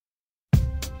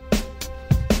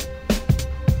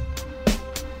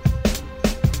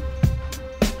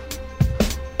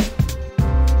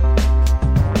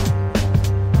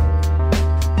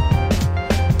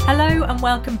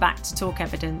and welcome back to Talk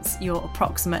Evidence, your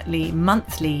approximately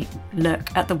monthly look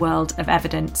at the world of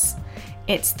evidence.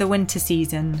 It's the winter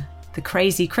season. The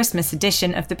crazy Christmas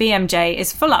edition of the BMJ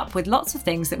is full up with lots of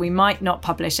things that we might not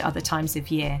publish at other times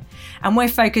of year, and we're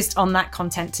focused on that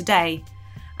content today.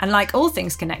 And like all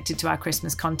things connected to our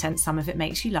Christmas content, some of it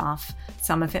makes you laugh,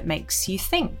 some of it makes you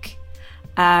think.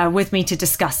 With me to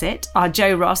discuss it are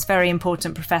Joe Ross, very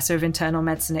important professor of internal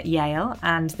medicine at Yale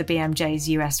and the BMJ's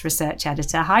US research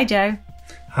editor. Hi, Joe.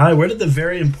 Hi, where did the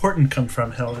very important come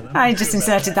from, Helen? I just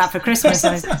inserted that for Christmas.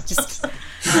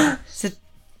 It's a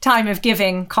time of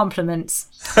giving compliments.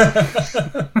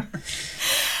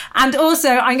 And also,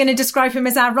 I'm going to describe him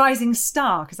as our rising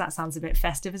star, because that sounds a bit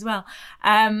festive as well.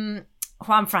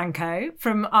 Juan Franco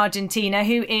from Argentina,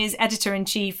 who is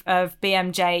editor-in-chief of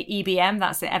BMJ EBM,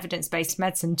 that's the Evidence Based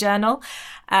Medicine Journal,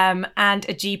 and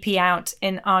a GP out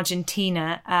in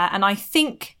Argentina. And I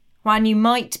think, Juan, you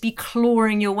might be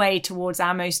clawing your way towards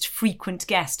our most frequent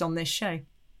guest on this show.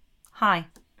 Hi.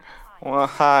 Well,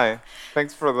 hi.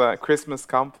 Thanks for the Christmas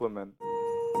compliment.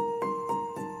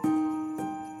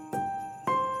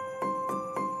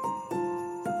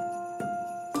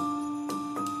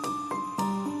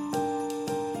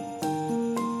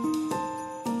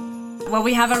 Well,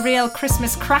 we have a real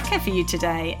Christmas cracker for you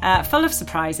today, full of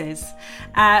surprises.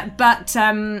 But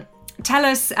tell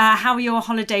us how are your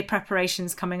holiday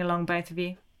preparations coming along, both of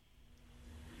you?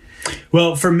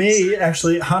 Well, for me,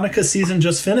 actually, Hanukkah season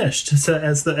just finished. So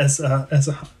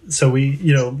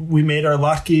we made our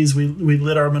latkes, we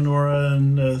lit our menorah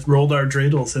and rolled our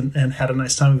dreidels and had a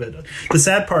nice time of it. The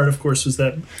sad part, of course, was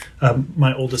that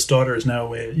my oldest daughter is now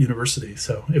away at university,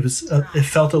 so it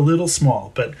felt a little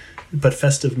small, but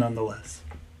festive nonetheless.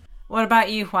 What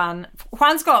about you, Juan?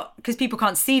 Juan's got, because people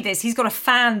can't see this, he's got a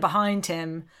fan behind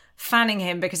him, fanning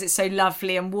him because it's so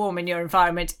lovely and warm in your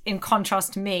environment, in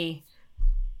contrast to me.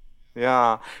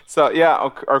 Yeah. So,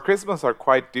 our Christmas are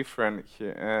quite different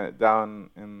here down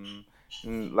in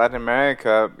Latin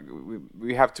America.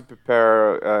 We have to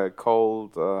prepare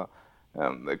cold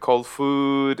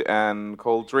food and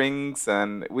cold drinks,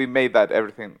 and we made that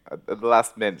everything at the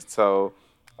last minute. So,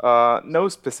 no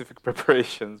specific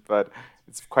preparations, but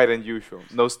it's quite unusual.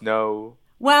 No snow.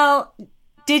 Well,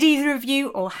 did either of you,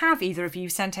 or have either of you,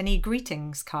 sent any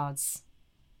greetings cards?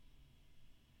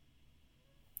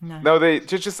 No, they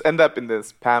just end up in the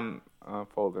spam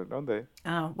folder, don't they?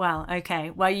 Oh, well,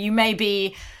 okay. Well, you may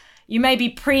be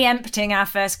preempting our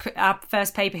first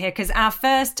paper here, because our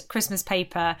first Christmas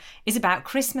paper is about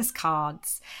Christmas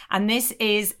cards, and this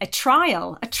is a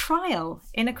trial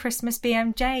in a Christmas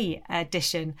BMJ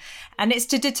edition, and it's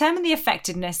to determine the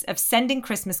effectiveness of sending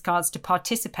Christmas cards to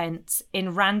participants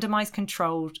in randomized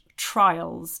controlled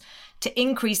trials to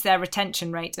increase their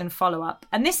retention rate and follow-up.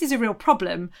 And this is a real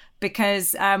problem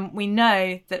because we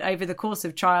know that over the course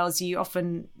of trials, you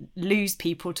often lose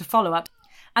people to follow-up.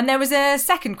 And there was a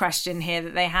second question here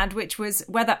that they had, which was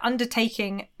whether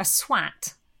undertaking a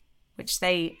SWAT, which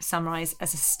they summarise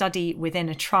as a study within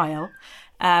a trial,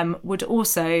 would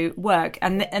also work.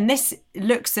 And this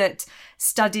looks at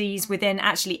studies within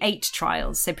actually 8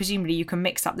 trials. So presumably you can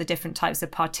mix up the different types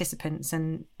of participants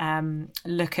and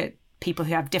look at people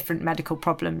who have different medical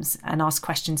problems and ask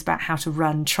questions about how to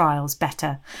run trials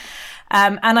better.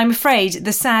 And I'm afraid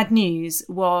the sad news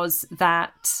was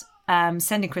that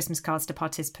sending Christmas cards to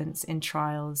participants in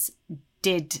trials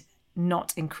did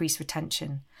not increase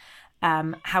retention.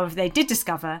 However, they did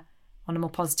discover, on a more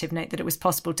positive note, that it was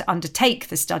possible to undertake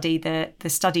the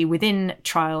study within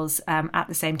trials at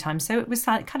the same time. So it was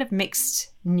kind of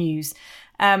mixed news.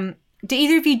 Do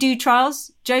either of you do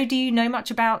trials? Joe, do you know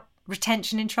much about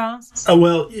retention in trials?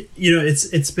 Well,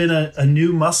 it's been a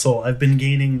new muscle I've been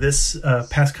gaining this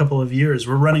past couple of years.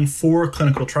 We're running 4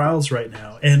 clinical trials right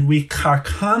now, and we are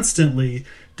constantly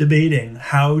debating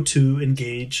how to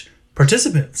engage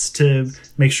participants to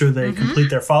make sure they complete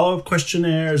their follow-up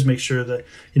questionnaires, make sure that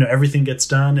everything gets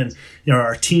done. And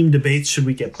our team debates, should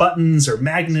we get buttons or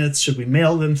magnets, should we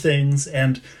mail them things?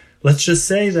 And let's just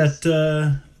say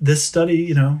that this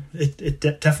study, it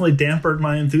definitely dampened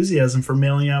my enthusiasm for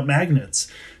mailing out magnets.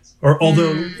 Or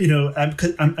although,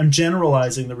 I'm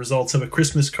generalizing the results of a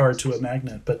Christmas card to a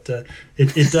magnet, but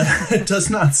it does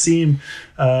not seem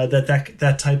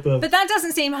that type of... But that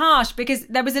doesn't seem harsh, because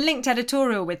there was a linked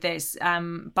editorial with this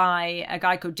by a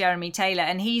guy called Jeremy Taylor,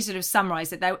 and he sort of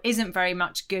summarised that there isn't very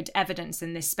much good evidence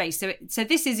in this space. So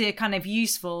this is a kind of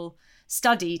useful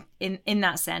study in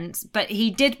that sense. But he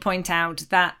did point out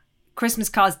that Christmas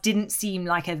cards didn't seem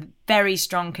like a very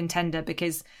strong contender,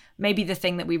 because maybe the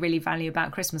thing that we really value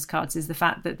about Christmas cards is the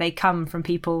fact that they come from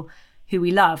people who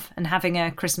we love, and having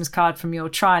a Christmas card from your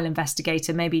trial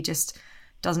investigator maybe just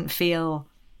doesn't feel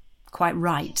quite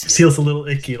right. Feels a little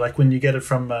icky, like when you get it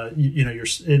from you're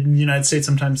in the United States.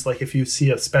 Sometimes, like if you see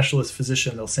a specialist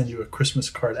physician, they'll send you a Christmas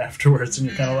card afterwards, and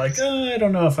you're kind of like, I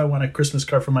don't know if I want a Christmas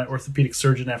card from my orthopedic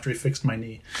surgeon after he fixed my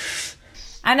knee.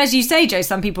 And as you say, Joe,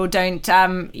 some people don't.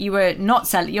 You're not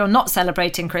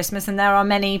celebrating Christmas, and there are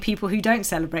many people who don't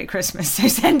celebrate Christmas. So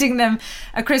sending them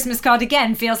a Christmas card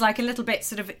again feels like a little bit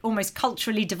sort of almost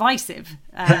culturally divisive.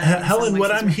 Helen,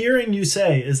 what I'm hearing you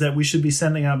say is that we should be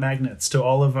sending out magnets to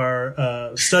all of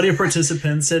our study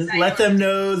participants and let them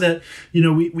know that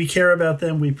we care about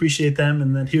them, we appreciate them,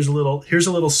 and then here's a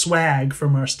little swag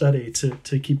from our study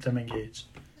to keep them engaged.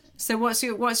 So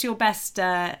what's your best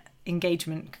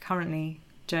engagement currently,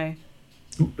 Joe?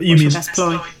 You mean best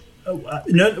ploy?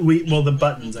 The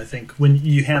buttons. I think when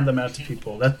you hand them out to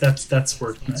people, that's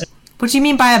worth. What do you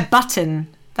mean by a button?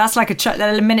 That's like a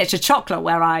miniature chocolate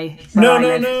where I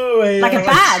live. Like a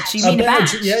badge. You mean a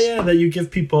badge? Yeah, that you give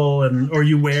people or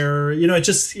you wear.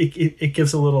 It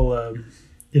gives a little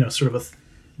sort of a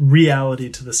reality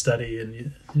to the study, and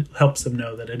it helps them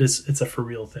know that it's a for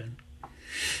real thing.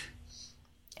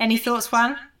 Any thoughts,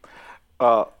 Juan?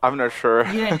 I'm not sure.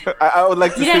 Yeah. I would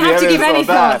like to see the have to give any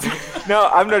that. thoughts. No,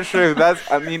 I'm not sure if that's...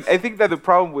 I think that the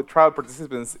problem with trial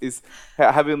participants is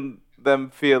having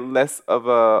them feel less of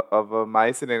a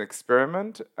mice in an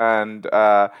experiment, and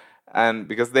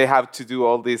because they have to do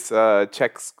all these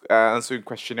checks, answering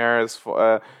questionnaires,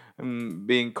 for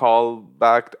being called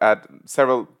back at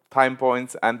several time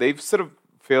points, and they sort of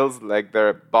feels like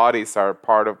their bodies are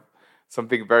part of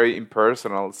something very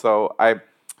impersonal. So I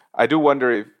do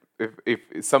wonder if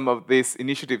some of these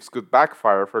initiatives could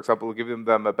backfire. For example, giving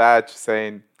them a badge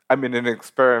saying, I'm in an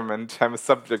experiment, I'm a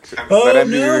subject. But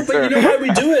you know why we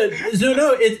do it?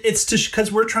 It's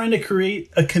because we're trying to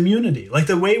create a community. Like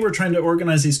the way we're trying to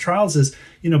organize these trials is,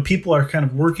 people are kind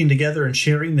of working together and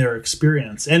sharing their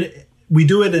experience. And we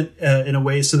do it in a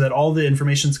way so that all the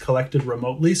information is collected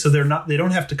remotely. So they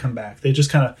don't have to come back. They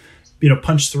just kind of,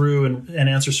 punch through and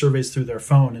answer surveys through their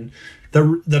phone. And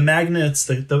the magnets,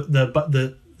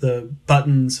 the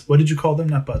buttons. What did you call them?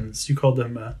 Not buttons. You called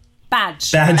them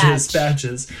badges.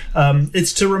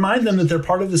 It's to remind them that they're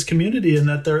part of this community and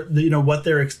that they're what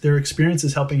their experience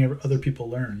is helping other people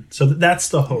learn. So that's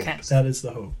the hope. Okay. That is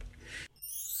the hope.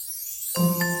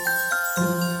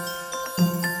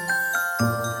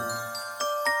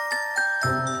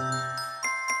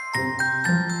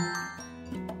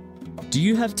 Do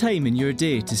you have time in your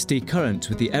day to stay current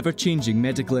with the ever-changing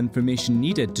medical information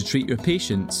needed to treat your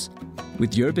patients?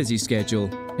 With your busy schedule,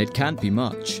 it can't be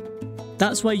much.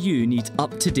 That's why you need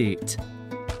UpToDate.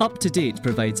 UpToDate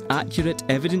provides accurate,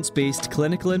 evidence-based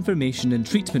clinical information and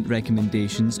treatment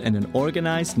recommendations in an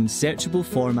organised and searchable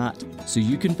format so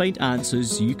you can find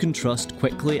answers you can trust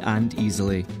quickly and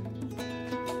easily.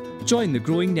 Join the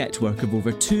growing network of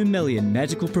over 2 million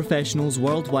medical professionals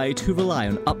worldwide who rely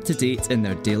on UpToDate in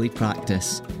their daily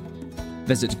practice.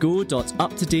 Visit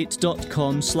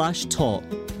go.uptodate.com/talk.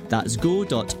 That's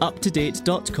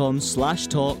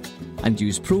go.uptodate.com/talk and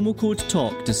use promo code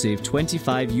TALK to save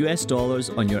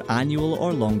 $25 on your annual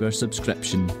or longer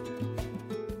subscription.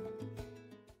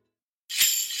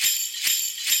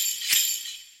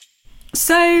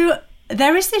 So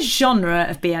there is this genre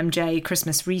of BMJ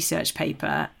Christmas research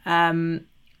paper, and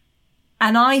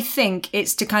I think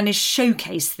it's to kind of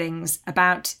showcase things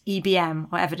about EBM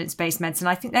or evidence-based medicine.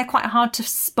 I think they're quite hard to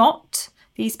spot,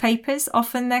 these papers.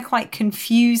 Often they're quite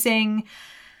confusing.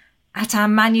 At our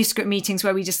manuscript meetings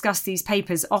where we discuss these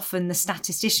papers, often the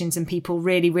statisticians and people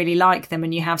really, really like them,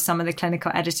 and you have some of the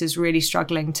clinical editors really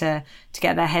struggling to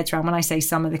get their heads around. When I say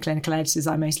some of the clinical editors,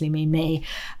 I mostly mean me.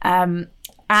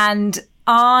 And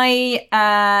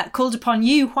I called upon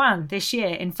you, Juan, this year.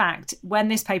 In fact, when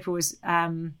this paper was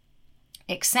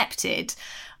accepted,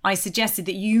 I suggested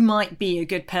that you might be a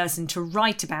good person to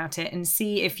write about it and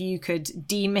see if you could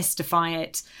demystify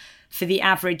it for the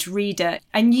average reader.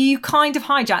 And you kind of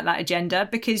hijacked that agenda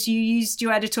because you used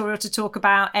your editorial to talk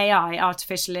about AI,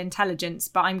 artificial intelligence,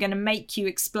 but I'm going to make you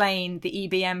explain the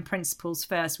EBM principles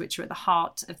first, which are at the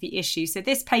heart of the issue. So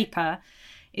this paper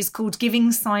is called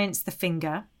Giving Science the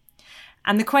Finger.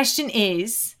 And the question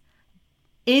is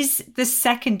the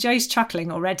second, Joe's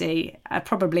chuckling already,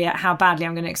 probably at how badly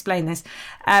I'm going to explain this,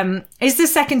 is the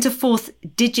second to fourth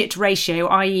digit ratio,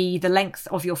 i.e. the length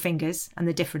of your fingers and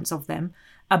the difference of them,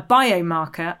 a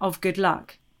biomarker of good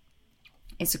luck?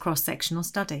 It's a cross-sectional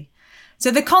study.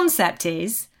 So the concept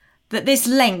is that this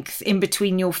length in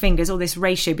between your fingers, or this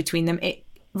ratio between them, it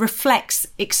reflects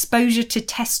exposure to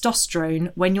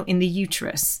testosterone when you're in the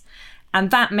uterus. And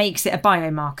that makes it a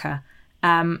biomarker.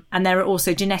 And there are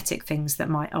also genetic things that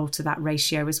might alter that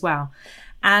ratio as well.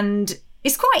 And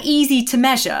it's quite easy to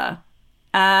measure.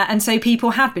 And so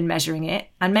people have been measuring it.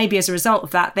 And maybe as a result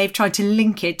of that, they've tried to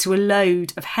link it to a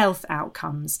load of health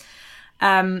outcomes.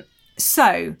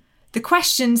 So the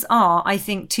questions are, I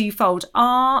think, twofold.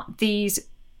 Are these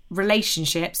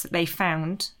relationships that they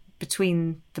found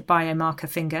between the biomarker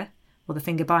finger, or the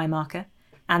finger biomarker,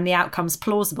 and the outcomes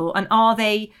plausible? And are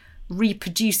they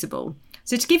reproducible?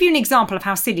 So to give you an example of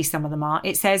how silly some of them are,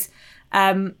 it says,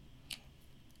 how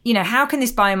can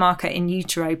this biomarker in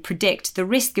utero predict the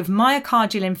risk of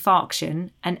myocardial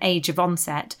infarction and age of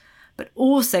onset, but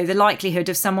also the likelihood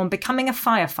of someone becoming a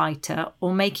firefighter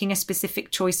or making a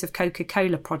specific choice of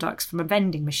Coca-Cola products from a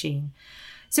vending machine?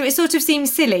 So it sort of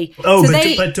seems silly. Oh,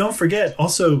 so but don't forget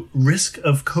also risk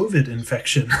of COVID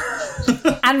infection.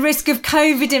 And risk of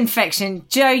COVID infection.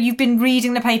 Joe, you've been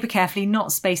reading the paper carefully,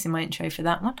 not spacing my intro for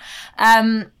that one.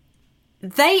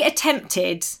 They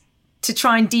attempted to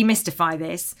try and demystify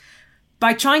this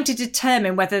by trying to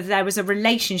determine whether there was a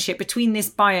relationship between this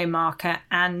biomarker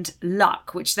and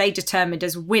luck, which they determined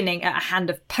as winning at a hand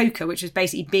of poker, which was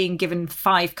basically being given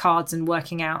 5 cards and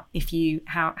working out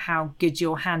how good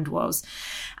your hand was.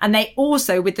 And they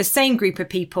also, with the same group of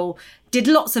people, did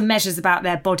lots of measures about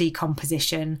their body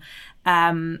composition,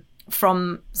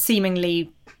 from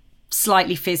seemingly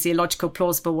slightly physiological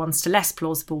plausible ones to less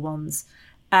plausible ones.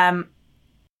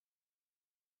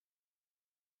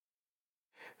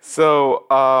 So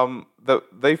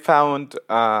they found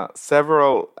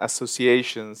several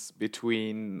associations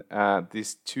between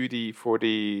these 2D,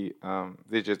 4D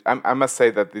digits. I must say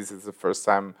that this is the first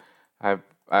time I've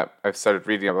started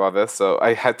reading about this, so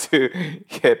I had to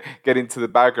get into the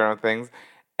background of things,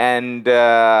 and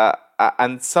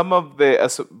some of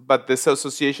but these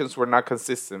associations were not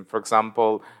consistent. For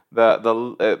example,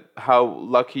 the how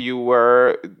lucky you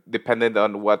were depended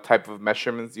on what type of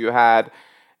measurements you had.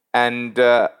 And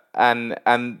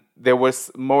there was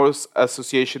more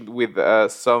association with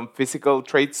some physical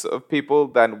traits of people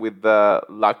than with the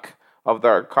luck of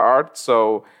their card.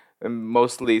 So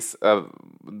mostly the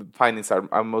findings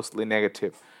are mostly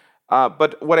negative.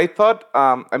 But what I thought,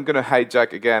 I'm going to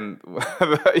hijack again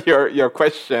your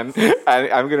question,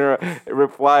 and I'm going to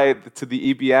reply to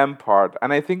the EBM part.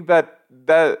 And I think that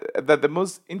the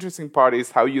most interesting part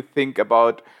is how you think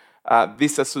about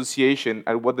this association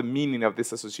and what the meaning of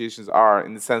these associations are,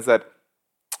 in the sense that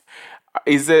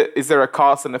is there a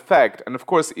cause and effect? And of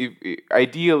course,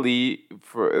 ideally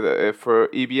for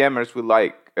EBMers, we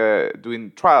like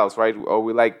doing trials, right? Or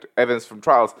we like evidence from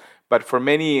trials. But for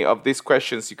many of these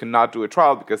questions, you cannot do a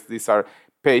trial because these are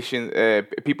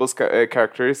people's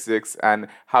characteristics, and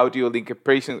how do you link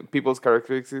people's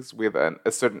characteristics with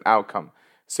a certain outcome?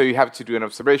 So you have to do an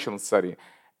observational study,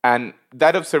 and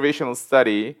that observational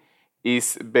study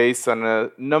is based on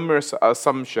numerous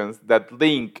assumptions that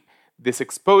link this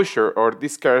exposure or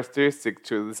this characteristic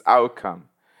to this outcome.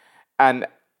 And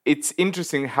it's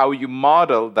interesting how you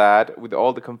model that with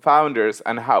all the confounders,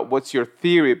 and what's your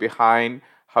theory behind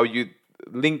how you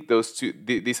link those two,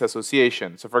 these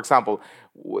associations. So for example,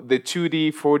 the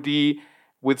 2D, 4D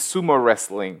with sumo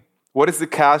wrestling. What is the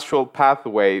causal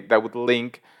pathway that would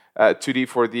link 2D,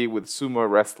 4D with sumo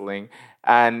wrestling?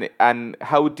 And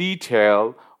how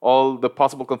detailed all the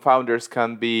possible confounders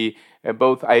can be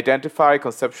both identified,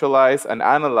 conceptualized, and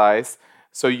analyzed,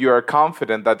 so you are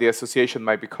confident that the association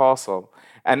might be causal.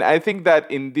 And I think that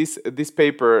in this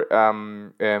paper,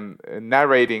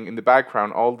 narrating in the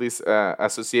background all these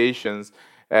associations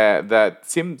that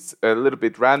seems a little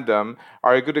bit random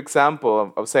are a good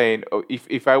example of saying,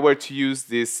 if I were to use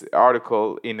this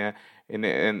article in a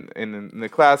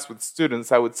class with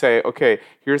students, I would say, okay,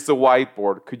 here's the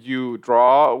whiteboard. Could you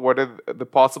draw what are the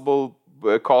possible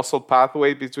causal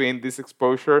pathway between this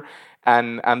exposure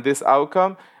and this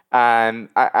outcome? And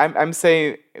I'm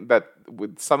saying that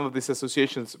with some of these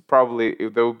associations, probably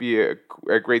there will be a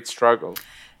great struggle.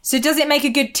 So does it make a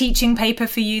good teaching paper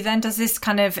for you then? Does this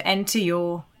kind of enter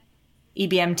your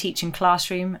EBM teaching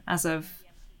classroom as of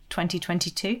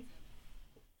 2022?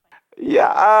 Yeah.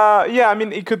 I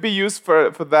mean, it could be used for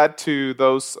that, to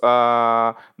those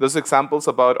examples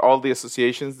about all the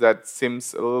associations that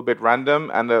seems a little bit random,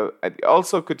 and it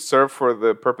also could serve for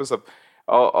the purpose of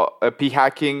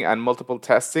p-hacking and multiple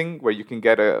testing, where you can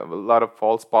get a lot of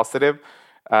false positive.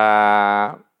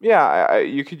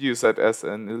 You could use that as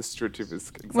an illustrative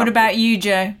example. What about you,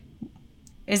 Joe?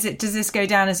 Does this go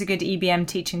down as a good EBM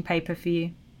teaching paper for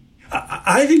you?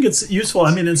 I think it's useful.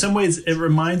 I mean, in some ways, it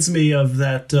reminds me of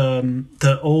that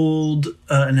the old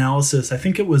analysis. I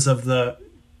think it was of the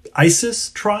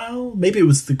ISIS trial. Maybe it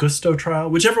was the Gusto trial,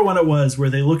 whichever one it was, where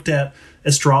they looked at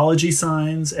astrology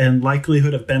signs and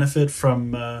likelihood of benefit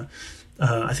from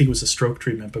I think it was a stroke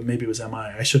treatment, but maybe it was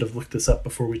MI. I should have looked this up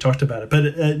before we talked about it.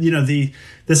 But,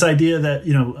 this idea that,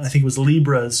 I think it was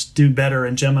Libras do better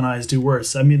and Geminis do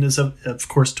worse, I mean, is, of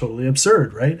course, totally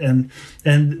absurd, right? And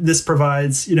this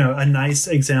provides, a nice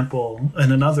example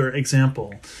and another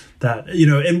example that,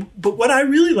 but what I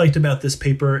really liked about this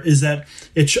paper is that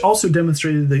it also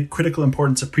demonstrated the critical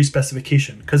importance of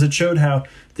pre-specification, because it showed how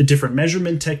the different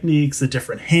measurement techniques, the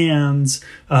different hands,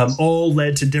 all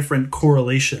led to different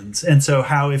correlations. And so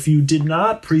how if you did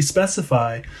not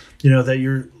pre-specify, that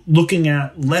you're looking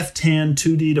at left hand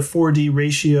 2D to 4D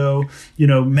ratio,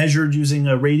 measured using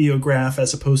a radiograph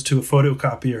as opposed to a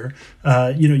photocopier,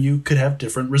 you could have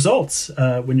different results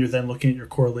when you're then looking at your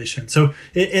correlation. So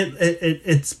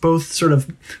it's both sort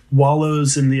of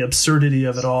wallows in the absurdity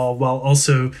of it all, while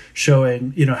also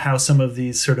showing, how some of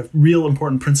these sort of real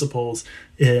important principles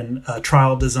in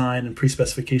trial design and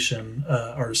pre-specification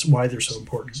are why they're so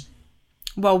important.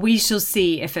 Well, we shall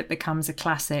see if it becomes a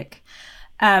classic.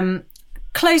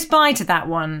 Close by to that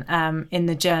one in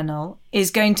the journal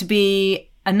is going to be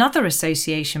another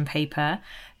association paper.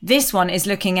 This one is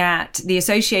looking at the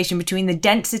association between the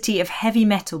density of heavy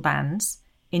metal bands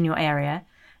in your area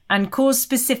and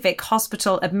cause-specific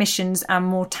hospital admissions and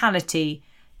mortality.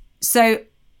 So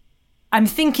I'm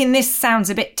thinking this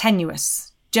sounds a bit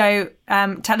tenuous. Joe,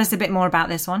 tell us a bit more about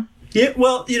this one. Yeah,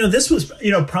 well, this was,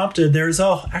 prompted. There's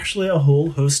actually a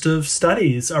whole host of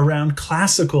studies around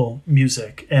classical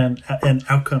music and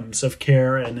outcomes of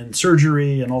care and in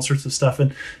surgery and all sorts of stuff.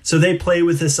 And so they play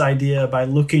with this idea by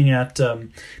looking at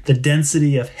the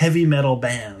density of heavy metal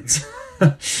bands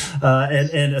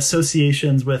and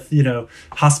associations with,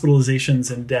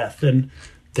 hospitalizations and death. And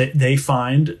they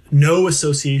find no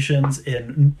associations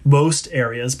in most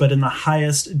areas, but in the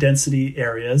highest density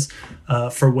areas,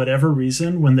 for whatever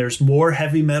reason, when there's more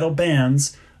heavy metal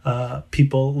bands,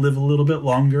 people live a little bit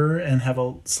longer and have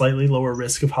a slightly lower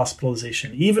risk of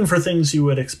hospitalization, even for things you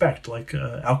would expect, like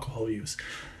alcohol use.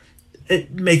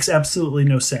 It makes absolutely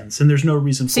no sense, and there's no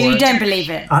reason for it. So you don't believe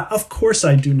it? Of course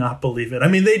I do not believe it. I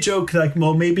mean, they joke like,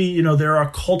 well, maybe, there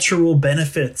are cultural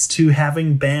benefits to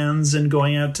having bands and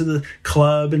going out to the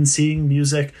club and seeing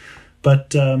music.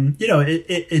 But,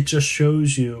 it just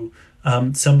shows you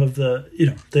some of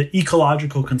the, the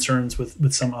ecological concerns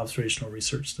with some observational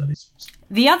research studies.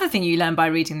 The other thing you learn by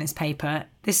reading this paper,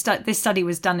 this study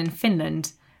was done in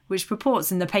Finland, which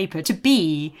purports in the paper to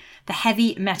be the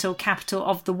heavy metal capital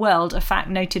of the world, a fact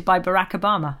noted by Barack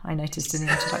Obama, I noticed in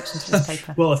the introduction to this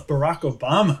paper. Well, if Barack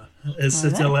Obama is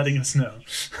letting us know.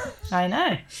 I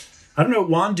know. I don't know,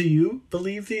 Juan, do you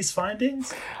believe these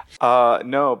findings?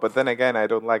 No, but then again, I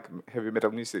don't like heavy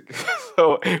metal music.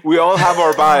 So we all have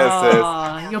our biases.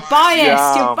 Oh, you're biased.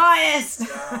 Yeah. You're biased.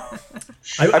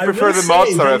 I prefer the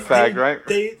Mozart effect, right?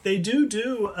 They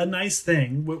do a nice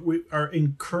thing, what we are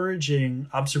encouraging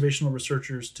observational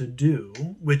researchers to do,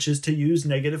 which is to use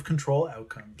negative control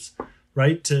outcomes,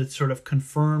 right? To sort of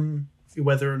confirm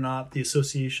whether or not the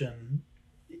association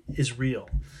is real.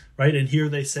 Right. And here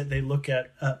they said they look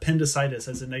at appendicitis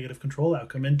as a negative control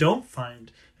outcome and don't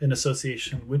find an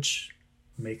association, which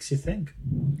makes you think.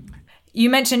 You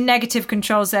mentioned negative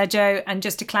controls there, Joe. And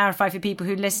just to clarify for people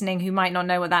who are listening who might not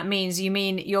know what that means, you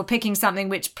mean you're picking something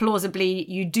which plausibly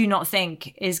you do not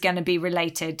think is going to be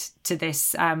related to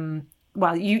this.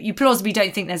 You plausibly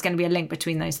don't think there's going to be a link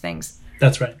between those things.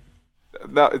 That's right.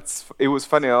 No, it was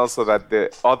funny also that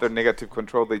the other negative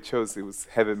control they chose, it was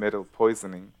heavy metal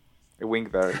poisoning. A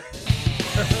wink there.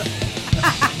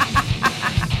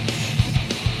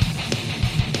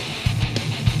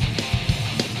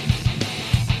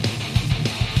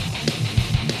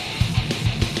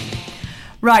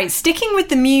 Right, sticking with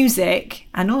the music,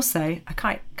 and also a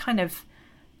kind of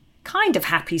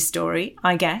happy story,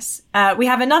 I guess. We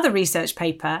have another research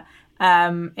paper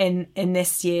in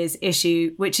this year's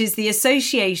issue, which is the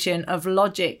association of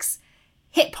Logic's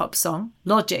hip hop song,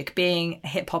 Logic being a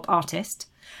hip hop artist.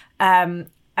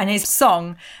 And his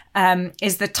song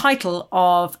is the title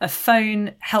of a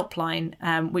phone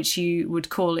helpline, which you would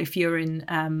call if you're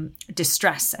in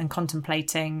distress and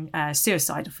contemplating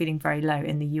suicide or feeling very low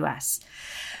in the US.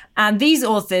 And these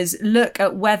authors look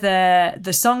at whether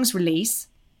the song's release,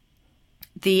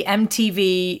 the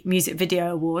MTV Music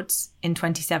Video Awards in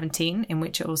 2017, in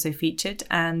which it also featured,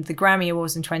 and the Grammy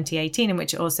Awards in 2018, in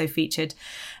which it also featured.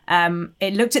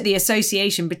 It looked at the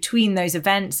association between those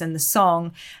events and the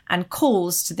song and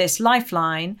calls to this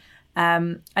lifeline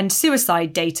and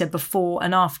suicide data before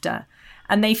and after.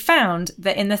 And they found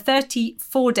that in the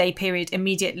 34-day period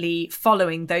immediately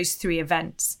following those three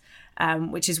events,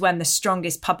 which is when the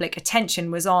strongest public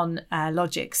attention was on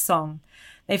Logic's song,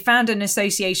 they found an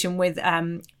association with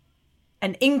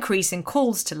an increase in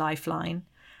calls to Lifeline,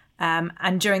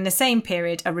 and during the same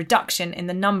period, a reduction in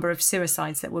the number of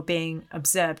suicides that were being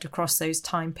observed across those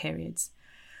time periods,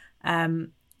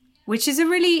 which is a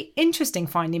really interesting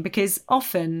finding, because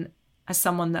often, as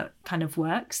someone that kind of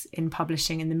works in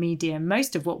publishing in the media,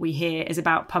 most of what we hear is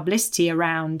about publicity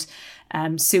around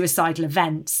suicidal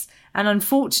events. And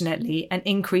unfortunately, an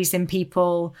increase in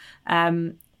people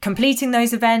completing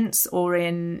those events or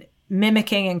in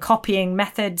mimicking and copying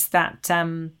methods that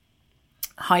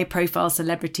high-profile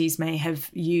celebrities may have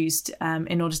used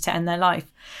in order to end their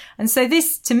life. And so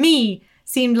this, to me,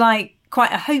 seemed like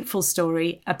quite a hopeful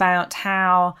story about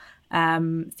how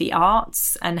the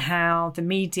arts and how the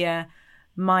media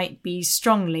might be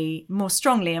more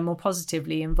strongly and more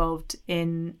positively involved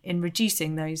in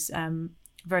reducing those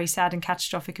very sad and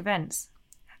catastrophic events.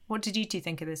 What did you two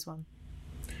think of this one?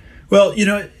 Well,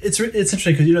 it's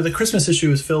interesting because, the Christmas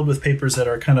issue is filled with papers that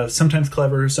are kind of sometimes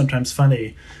clever, sometimes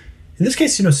funny. In this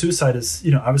case, suicide is,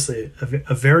 obviously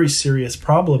a very serious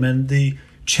problem. And the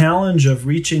challenge of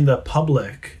reaching the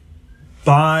public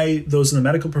by those in the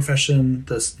medical profession,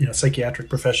 the psychiatric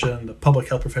profession, the public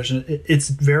health profession, it's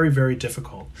very, very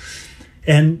difficult.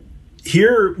 And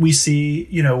here we see,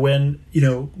 when,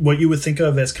 what you would think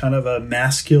of as kind of a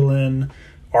masculine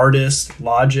artist,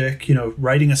 Logic,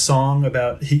 writing a song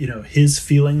about, his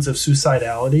feelings of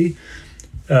suicidality,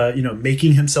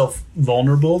 making himself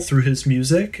vulnerable through his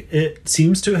music, it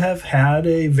seems to have had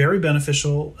a very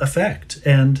beneficial effect.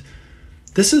 And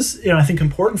this is, I think,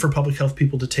 important for public health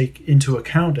people to take into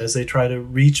account as they try to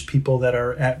reach people that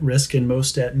are at risk and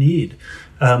most at need.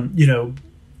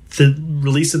 The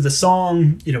release of the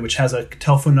song, which has a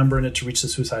telephone number in it to reach the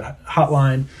suicide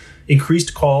hotline,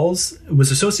 increased calls,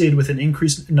 was associated with an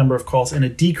increased number of calls and a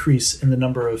decrease in the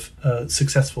number of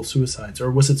successful suicides.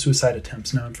 Or was it suicide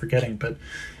attempts? Now I'm forgetting. But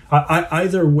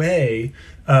either way,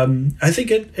 I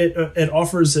think it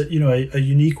offers a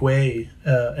unique way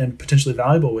and potentially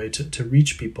valuable way to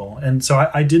reach people. And so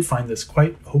I did find this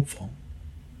quite hopeful.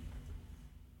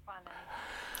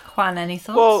 Juan, any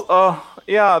thoughts?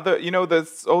 Well,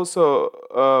 there's also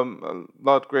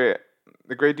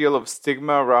a great deal of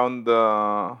stigma around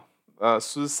the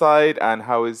suicide and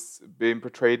how it's being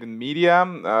portrayed in media.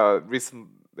 Recently,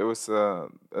 there was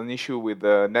an issue with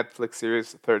the Netflix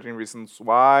series 13 Reasons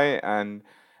Why and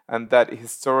that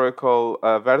historical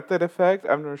Werther effect.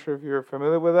 I'm not sure if you're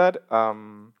familiar with that.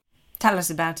 Tell us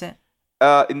about it.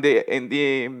 In the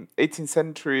 18th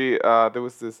century, there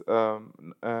was this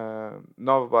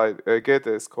novel by Goethe.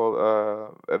 It's called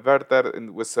Werther. And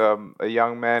it was a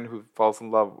young man who falls in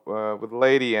love with a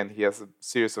lady, and he has a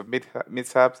series of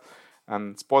mishaps.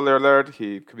 And spoiler alert,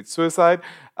 he commits suicide.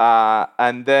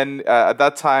 And then at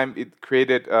that time, it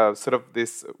created sort of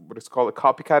this what is called a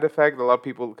copycat effect. A lot of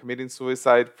people committing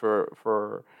suicide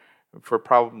for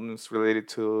problems related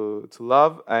to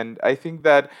love. And I think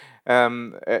that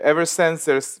ever since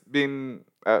there's been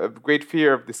a great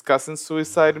fear of discussing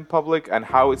suicide in public and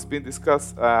how it's been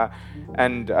discussed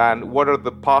and what are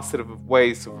the positive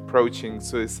ways of approaching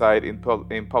suicide in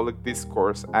public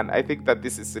discourse. And I think that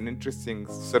this is an interesting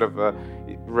sort of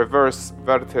reverse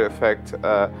Werther effect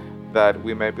that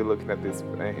we may be looking at this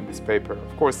in this paper.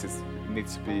 Of course, this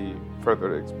needs to be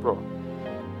further explored.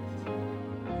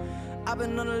 I've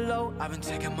been on the low, I've been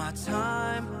taking my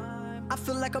time. I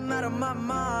feel like I'm out of my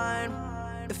mind.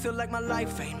 It feel like my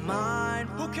life ain't mine.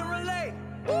 Who can relate?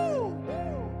 Woo!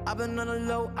 I've been on the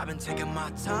low, I've been taking my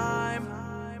time.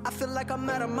 I feel like I'm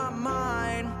out of my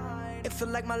mind. It feel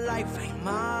like my life ain't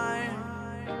mine.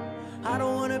 I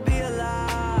don't wanna be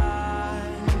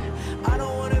alive. I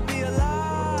don't wanna be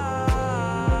alive.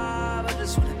 I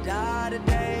just wanna die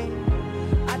today.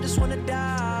 I just wanna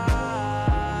die.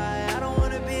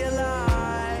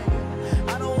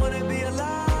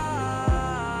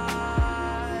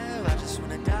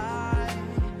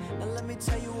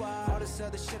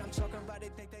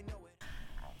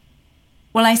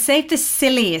 Well, I saved the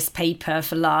silliest paper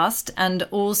for last, and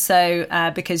also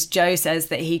because Joe says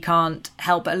that he can't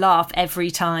help but laugh every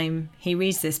time he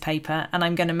reads this paper, and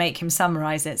I'm going to make him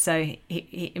summarise it, so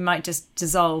he might just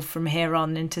dissolve from here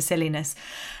on into silliness.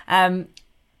 And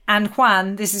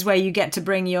Juan, this is where you get to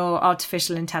bring your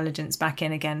artificial intelligence back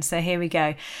in again. So here we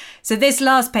go. So this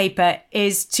last paper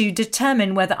is to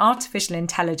determine whether artificial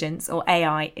intelligence, or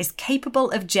AI, is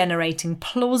capable of generating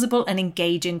plausible and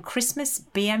engaging Christmas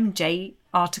BMJ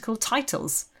article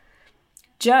titles.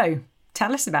 Joe,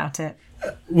 tell us about it.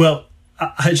 Well,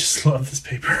 I just love this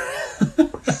paper.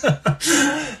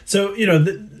 So,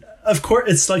 of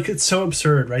course, it's so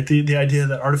absurd, right? The idea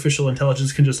that artificial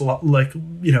intelligence can just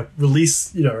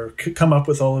release, or come up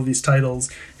with all of these titles.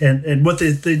 And what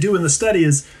they do in the study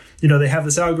is, they have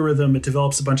this algorithm, it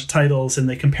develops a bunch of titles, and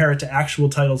they compare it to actual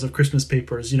titles of Christmas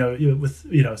papers, with,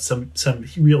 some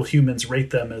real humans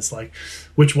rate them as like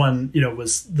which one,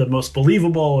 was the most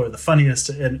believable or the funniest.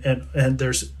 And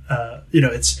there's,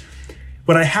 it's,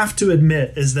 what I have to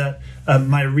admit is that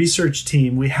my research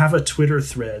team, we have a Twitter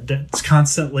thread that's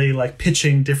constantly like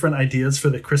pitching different ideas for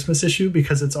the Christmas issue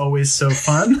because it's always so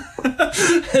fun.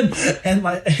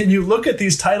 and you look at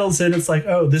these titles and it's like,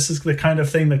 oh, this is the kind of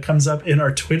thing that comes up in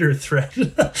our Twitter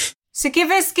thread. So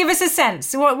give us a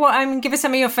sense. Give us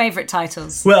some of your favorite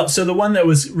titles. Well, so the one that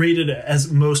was rated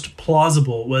as most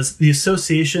plausible was the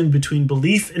association between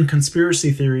belief in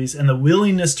conspiracy theories and the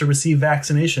willingness to receive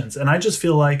vaccinations. And I just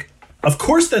feel like, of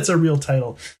course, that's a real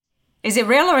title. Is it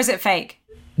real or is it fake?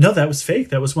 No, that was fake.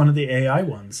 That was one of the AI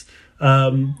ones.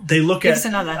 They look at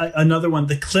another one,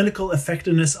 the clinical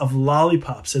effectiveness of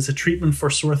lollipops as a treatment for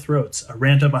sore throats, a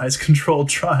randomized controlled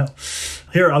trial.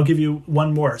 Here, I'll give you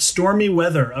one more. Stormy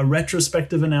weather, a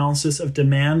retrospective analysis of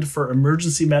demand for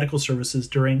emergency medical services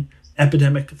during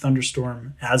epidemic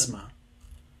thunderstorm asthma.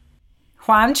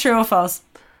 Juan, true or false?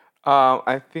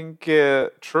 I think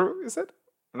true, is it?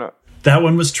 No. That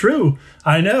one was true.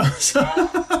 I know.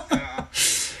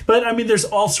 But I mean, there's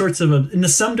all sorts of them. And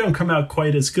some don't come out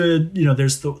quite as good.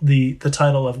 There's the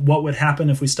title of what would happen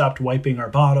if we stopped wiping our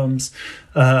bottoms.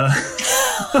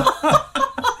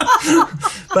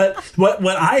 But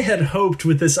what I had hoped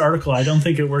with this article, I don't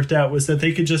think it worked out, was that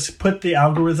they could just put the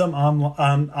algorithm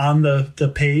on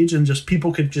the page and just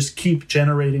people could just keep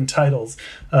generating titles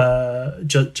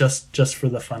just for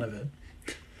the fun of it.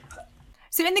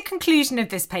 So in the conclusion of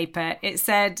this paper, it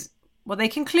said, well, they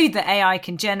conclude that AI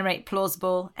can generate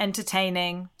plausible,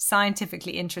 entertaining,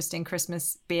 scientifically interesting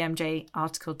Christmas BMJ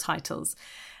article titles.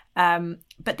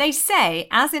 But they say,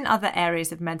 as in other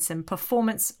areas of medicine,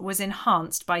 performance was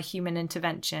enhanced by human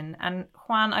intervention. And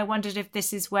Juan, I wondered if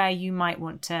this is where you might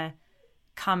want to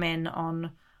come in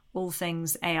on all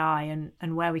things AI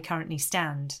and where we currently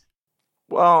stand.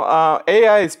 Well,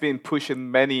 AI has been pushed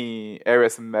in many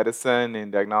areas of medicine,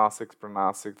 in diagnostics,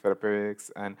 prognostic,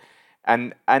 therapeutics, and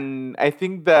I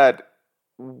think that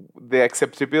the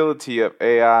acceptability of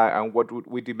AI and what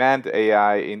we demand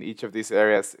AI in each of these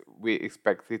areas, we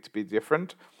expect it to be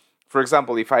different. For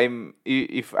example, if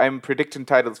I'm predicting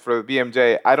titles for the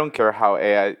BMJ, I don't care how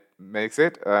AI makes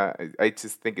it. I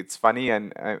just think it's funny,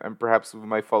 and perhaps we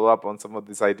might follow up on some of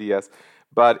these ideas.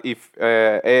 But if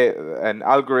an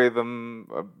algorithm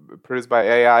produced by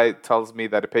AI tells me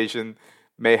that a patient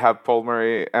may have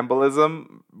pulmonary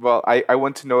embolism, well, I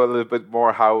want to know a little bit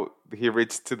more how he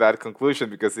reached to that conclusion,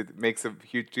 because it makes a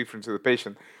huge difference to the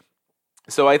patient.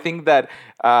 So I think that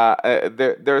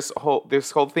there's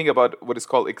this whole thing about what is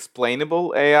called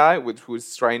explainable AI, which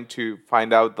was trying to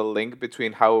find out the link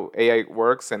between how AI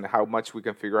works and how much we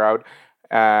can figure out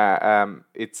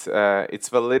its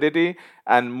validity,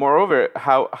 and moreover,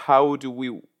 how do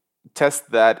we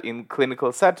test that in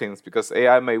clinical settings? Because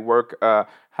AI may work,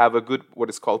 have a good what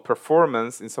is called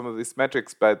performance in some of these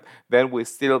metrics, but then we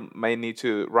still may need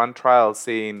to run trials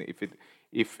seeing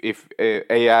if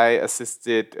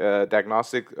AI-assisted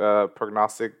diagnostic,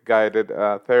 prognostic guided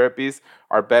therapies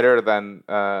are better than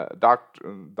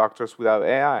doctors without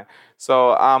AI.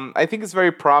 So I think it's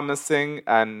very promising,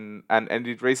 and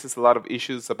it raises a lot of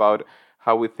issues about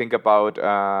how we think about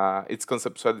its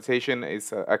conceptualization,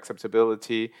 its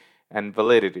acceptability, and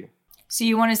validity. So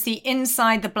you want to see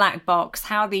inside the black box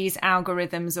how these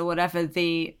algorithms or whatever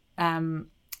the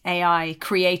AI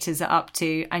creators are up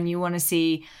to, and you want to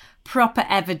see proper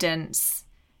evidence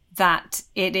that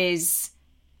it is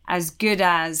as good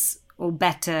as or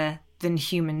better than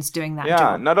humans doing that job.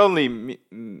 Yeah, not only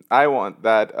I want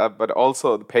that, but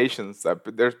also the patients.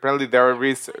 There are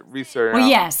research. Well,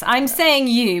 yes, I'm saying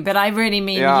you, but I really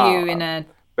mean you in a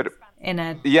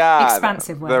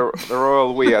expansive way. The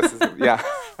royal we, yeah.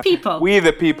 People. We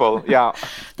the people, yeah.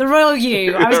 The royal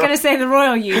you. I was going to say the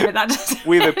royal you, but that doesn't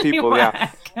we the people, work.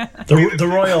 Yeah. The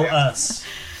royal us.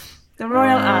 The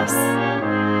royal us.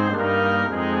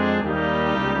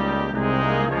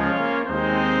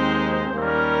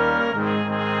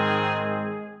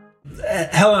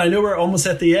 Helen, I know we're almost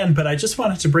at the end, but I just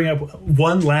wanted to bring up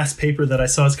one last paper that I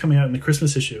saw is coming out in the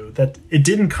Christmas issue that it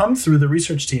didn't come through the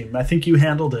research team. I think you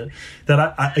handled it.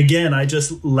 That I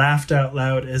just laughed out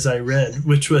loud as I read,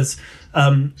 which was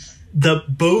the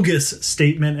bogus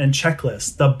statement and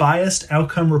checklist, the biased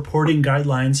outcome reporting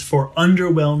guidelines for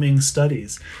underwhelming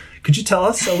studies. Could you tell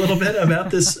us a little bit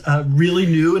about this really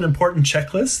new and important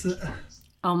checklist?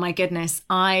 Oh my goodness,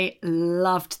 I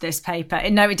loved this paper.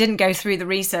 No, it didn't go through the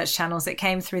research channels. It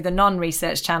came through the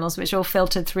non-research channels, which all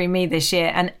filtered through me this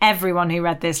year. And everyone who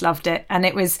read this loved it. And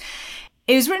it was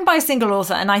It was written by a single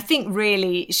author, and I think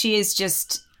really she is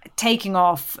just taking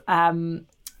off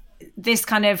this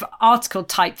kind of article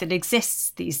type that exists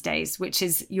these days, which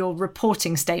is your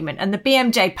reporting statement. And the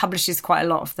BMJ publishes quite a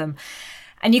lot of them.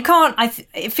 And you can't,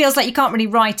 it feels like you can't really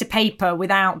write a paper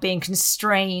without being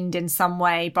constrained in some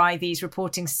way by these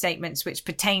reporting statements, which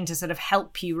pertain to sort of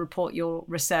help you report your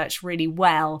research really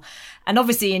well. And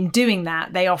obviously in doing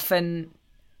that, they often,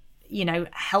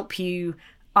 help you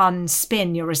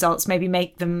unspin your results, maybe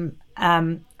make them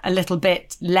a little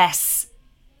bit less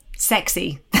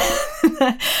sexy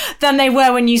than they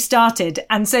were when you started.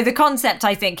 And so the concept,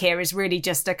 I think, here is really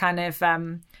just a kind of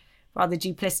rather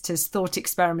duplicitous thought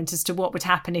experiment as to what would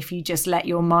happen if you just let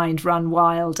your mind run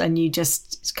wild and you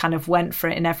just kind of went for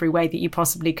it in every way that you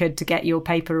possibly could to get your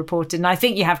paper reported. And I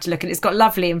think you have to look at it. It's got a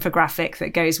lovely infographic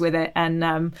that goes with it, and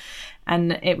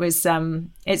it was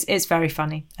it's very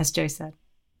funny, as Joe said.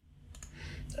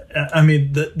 I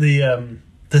mean,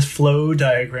 the flow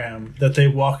diagram that they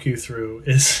walk you through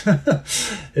is,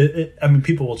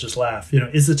 people will just laugh.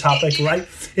 Is the topic right?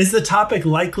 Is the topic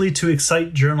likely to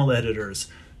excite journal editors?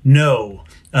 No.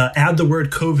 Add the word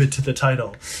COVID to the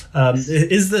title.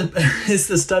 Is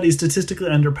the study statistically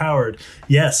underpowered?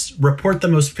 Yes. Report the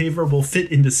most favorable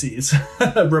fit indices.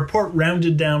 Report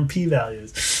rounded down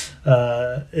p-values.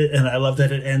 And I love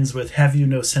that it ends with, have you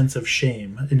no sense of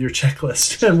shame in your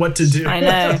checklist and what to do? I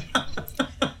know.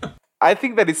 I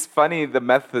think that it's funny the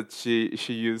method she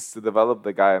used to develop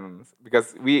the guidance,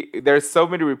 because there's so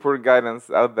many reporting guidance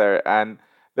out there and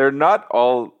they're not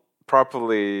all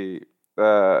properly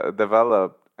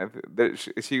developed.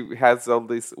 She has all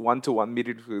these one-to-one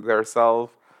meetings with herself,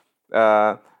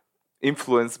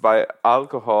 influenced by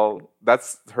alcohol.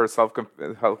 That's her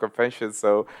self-confession.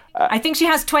 So I think she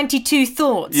has 22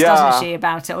 thoughts, doesn't she,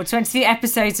 about it, or 22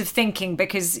 episodes of thinking,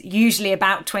 because usually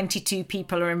about 22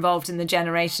 people are involved in the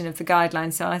generation of the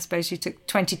guidelines. So I suppose she took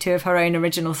 22 of her own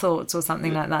original thoughts or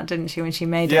something like that, didn't she, when she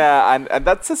made it? Yeah, and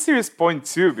that's a serious point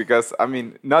too, because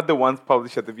not the ones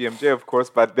published at the BMJ, of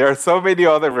course, but there are so many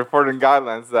other reporting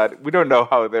guidelines that we don't know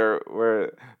how they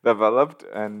were developed,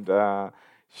 and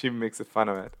she makes fun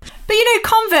of it. But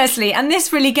conversely, and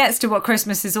this really gets to what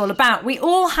Christmas is all about, we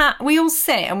all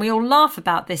sit and we all laugh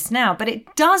about this now, but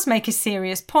it does make a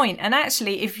serious point. And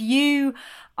actually, if you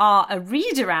are a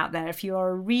reader out there, if you are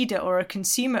a reader or a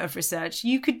consumer of research,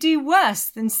 you could do worse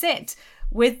than sit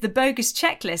with the bogus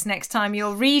checklist next time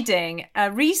you're reading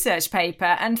a research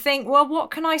paper and think, well,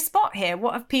 what can I spot here?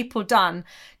 What have people done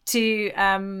to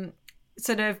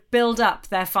sort of build up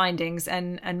their findings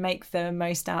and make the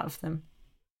most out of them?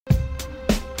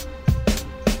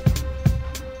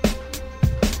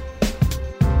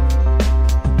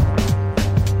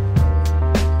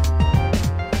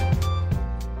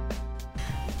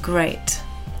 Great.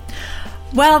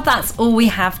 Well, that's all we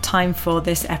have time for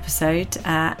this episode.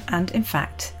 And in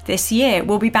fact, this year.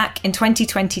 We'll be back in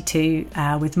 2022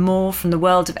 with more from the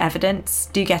world of evidence.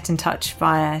 Do get in touch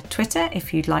via Twitter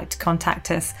if you'd like to contact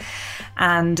us,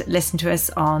 and listen to us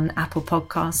on Apple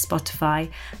Podcasts, Spotify,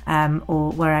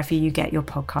 or wherever you get your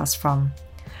podcasts from.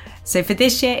 So for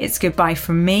this year, it's goodbye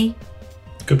from me.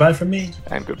 Goodbye from me.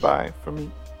 And goodbye from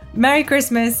me. Merry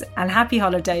Christmas and happy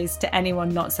holidays to anyone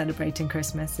not celebrating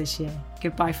Christmas this year.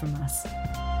 Goodbye from us.